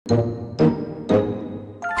I'm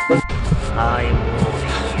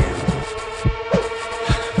warning you.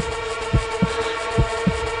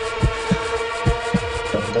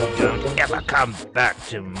 Don't ever come back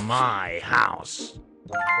to my house.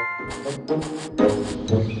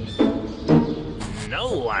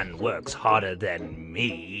 No one works harder than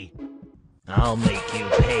me. I'll make you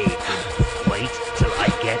pay to wait till I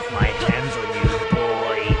get my hands on you,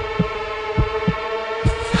 boy.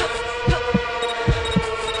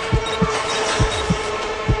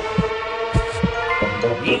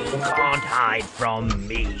 You can't hide from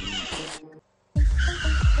me.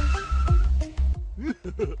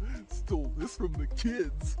 Stole this from the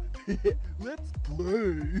kids. Let's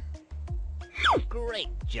play.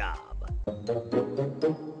 Great job.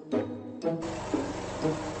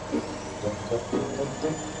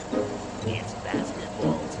 It's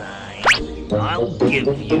basketball time. I'll give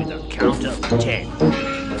you the count of 10.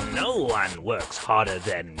 No one works harder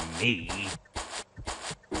than me.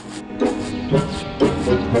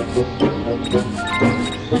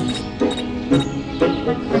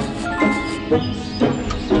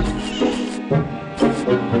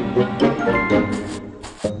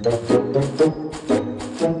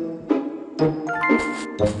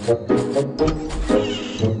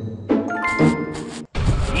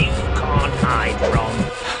 You can't hide from.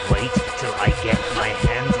 Wait till I get my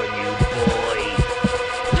hands on you, boy.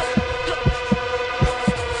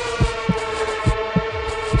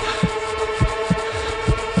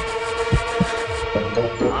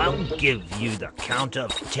 I'll give you the count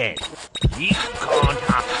of 10. You can't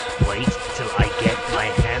hide. Wait till I get my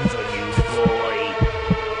hands on you, boy.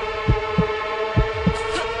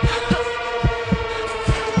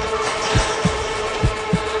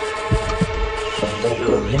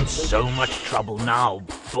 You're in so much trouble now,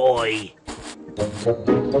 boy.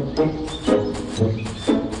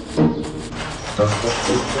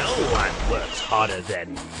 No one works harder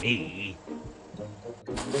than me.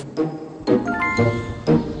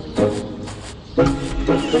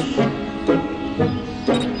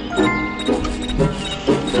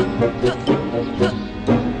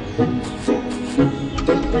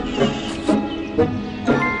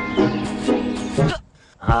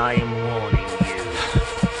 I'm warning you.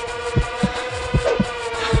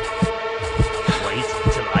 Wait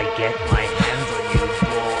till I get my hands on you,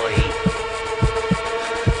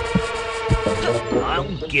 boy.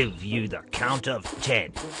 I'll give you the count of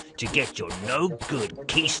 10 to get your no good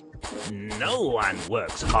keys. No one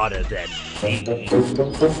works harder than me.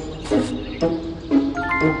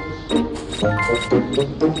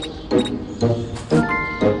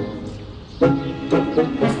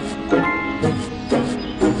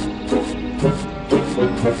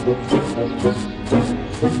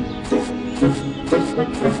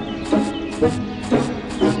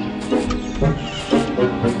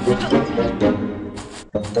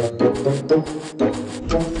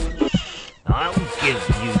 I'll give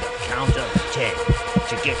you the count of 10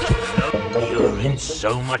 to get to know. You're in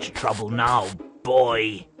so much trouble now,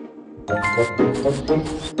 boy.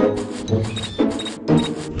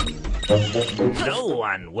 No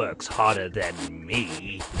one works harder than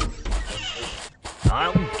me.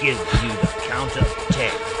 I'll give you the count of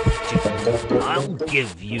 10 to... I'll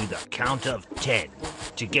give you the count of 10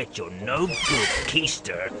 to get your no good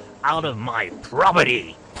keister out of my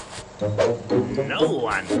property. No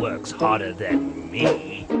one works harder than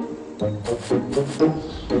me.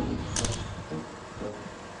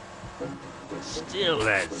 Still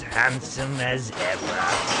as handsome as ever.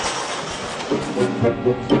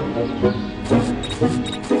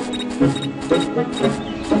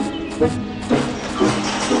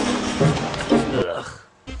 Ugh.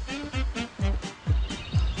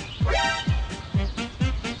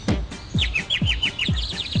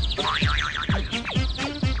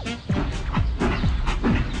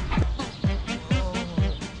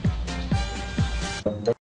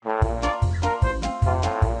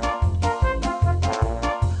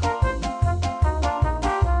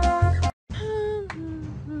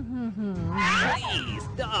 Please,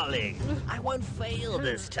 darling, I won't fail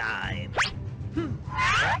this time.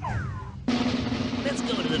 Let's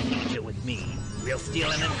go to the future with me. We'll steal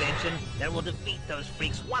an invention that will defeat those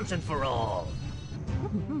freaks once and for all.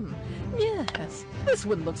 Yes, this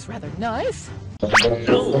one looks rather nice.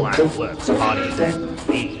 No one works harder than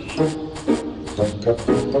me.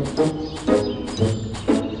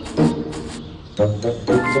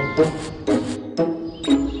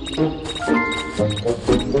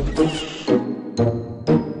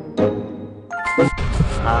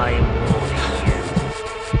 I'm warning you.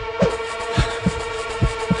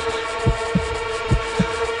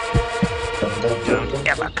 Don't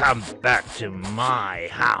ever come come back to my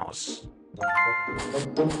house.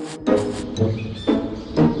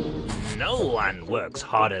 No one works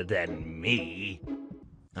harder than me.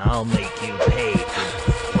 I'll make you pay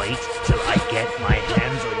for... Wait till I get my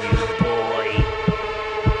hands on you, boy.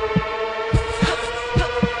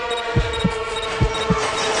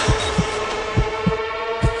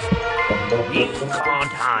 You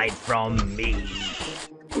can't hide from me.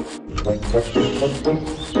 No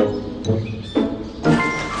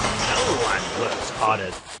one works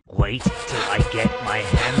harder. Wait till I get my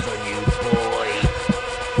hands on you, boy.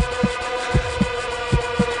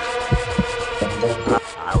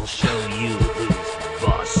 I'll show you who's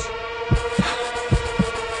boss.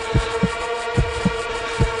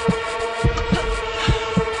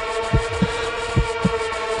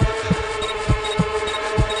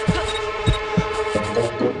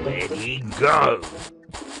 Where'd he go?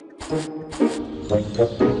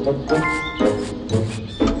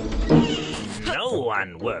 No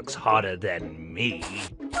one works harder than me.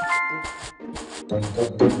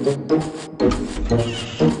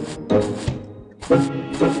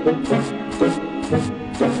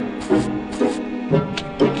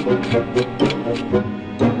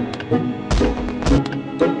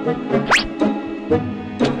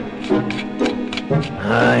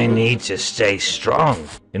 I need to stay strong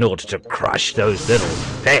in order to crush those little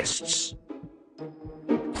pests.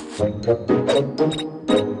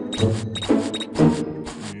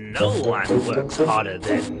 No one works harder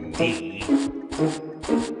than me.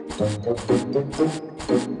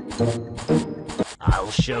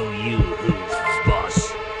 I'll show you who's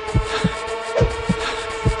boss.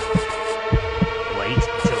 Wait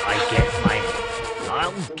till I get my...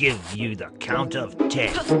 I'll give you the count of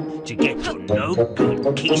 10 to get your no-good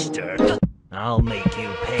keister. I'll make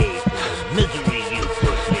you pay for the misery you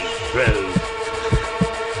put me through.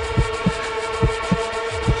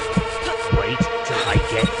 Wait till I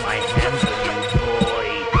get my hands on you, boy.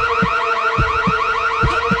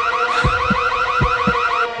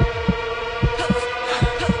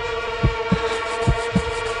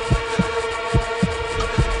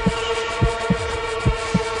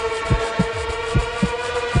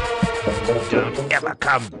 Don't ever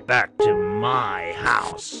come back to my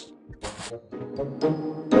house.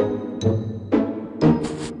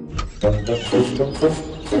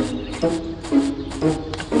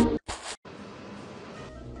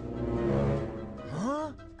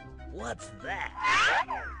 Huh? What's that?